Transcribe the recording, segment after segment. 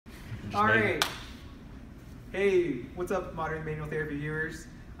All right. Hey, what's up, modern manual therapy viewers?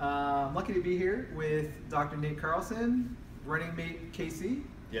 I'm lucky to be here with Dr. Nate Carlson, running mate KC.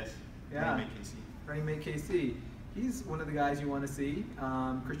 Yes. Yeah. Running mate KC. Running mate KC. He's one of the guys you want to see.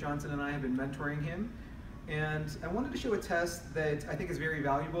 Chris Johnson and I have been mentoring him, and I wanted to show a test that I think is very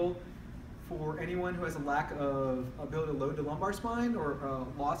valuable for anyone who has a lack of ability to load the lumbar spine or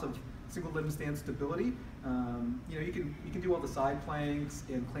loss of single limb stance stability. You know, you can do all the side planks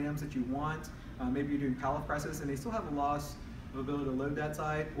and clams that you want. Maybe you're doing pallet presses and they still have a loss of ability to load that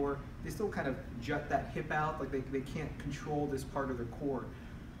side, or they still kind of jut that hip out, like they can't control this part of their core.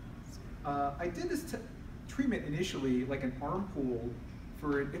 I did this treatment initially like an arm pull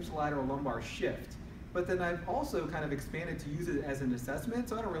for an ipsilateral lumbar shift, but then I've also kind of expanded to use it as an assessment,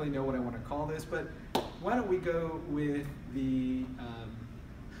 so I don't really know what I want to call this, but why don't we go with the,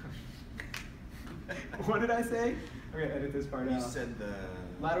 what did I say? I'm going to edit this part out. You said the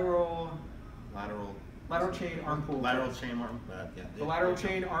lateral chain arm pull lateral test. chain arm, yeah. The lateral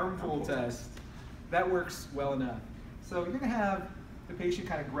chain arm pull test. That works well enough. So you're going to have the patient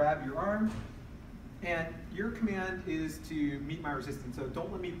kind of grab your arm, and your command is to meet my resistance. So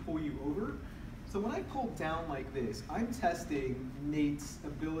don't let me pull you over. So when I pull down like this, I'm testing Nate's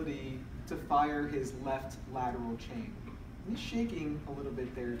ability to fire his left lateral chain. He's shaking a little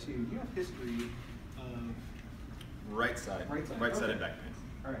bit there too. You have history of right side okay. and back pain.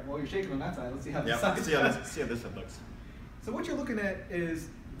 All right, well, you're shaking on that side. Let's see how this Yeah, side see how this side looks. So what you're looking at is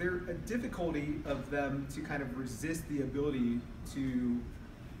a difficulty of them to kind of resist the ability to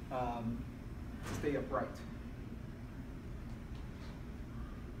stay upright.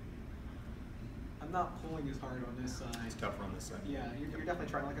 I'm not pulling as hard on this side. It's tougher on this side. Yeah, you're definitely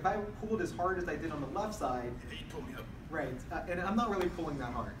trying. Like if I pulled as hard as I did on the left side, Yeah, you pulled me up. right, and I'm not really pulling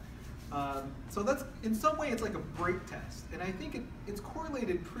that hard. So that's, in some way, it's like a brake test, and I think it's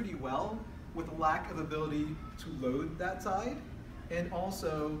correlated pretty well with a lack of ability to load that side, and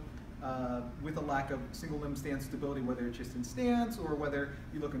also with a lack of single limb stance stability, whether it's just in stance or whether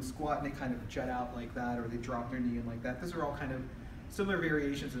you look and squat and they kind of jut out like that, or they drop their knee in like that. Those are all kind of similar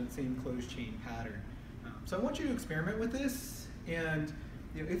variations in the same closed chain pattern. So I want you to experiment with this, and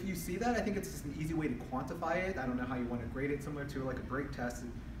you know, if you see that, I think it's just an easy way to quantify it. I don't know how you want to grade it, similar to like a brake test.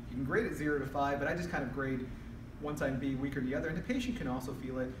 You can grade it 0 to 5, but I just kind of grade one side and be weaker than the other, and the patient can also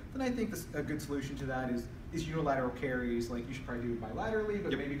feel it. Then I think a good solution to that is unilateral carries. Like you should probably do it bilaterally,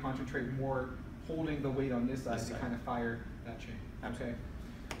 but maybe concentrate more holding the weight on this side to kind of fire that chain. Okay.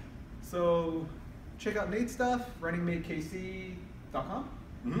 So check out Nate's stuff, runningmatekc.com.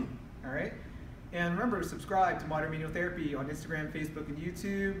 All right. And remember to subscribe to Modern Manual Therapy on Instagram, Facebook, and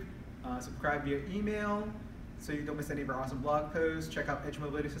YouTube. Subscribe via email so you don't miss any of our awesome blog posts. Check out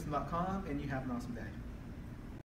edgemobilitysystem.com, and you have an awesome day.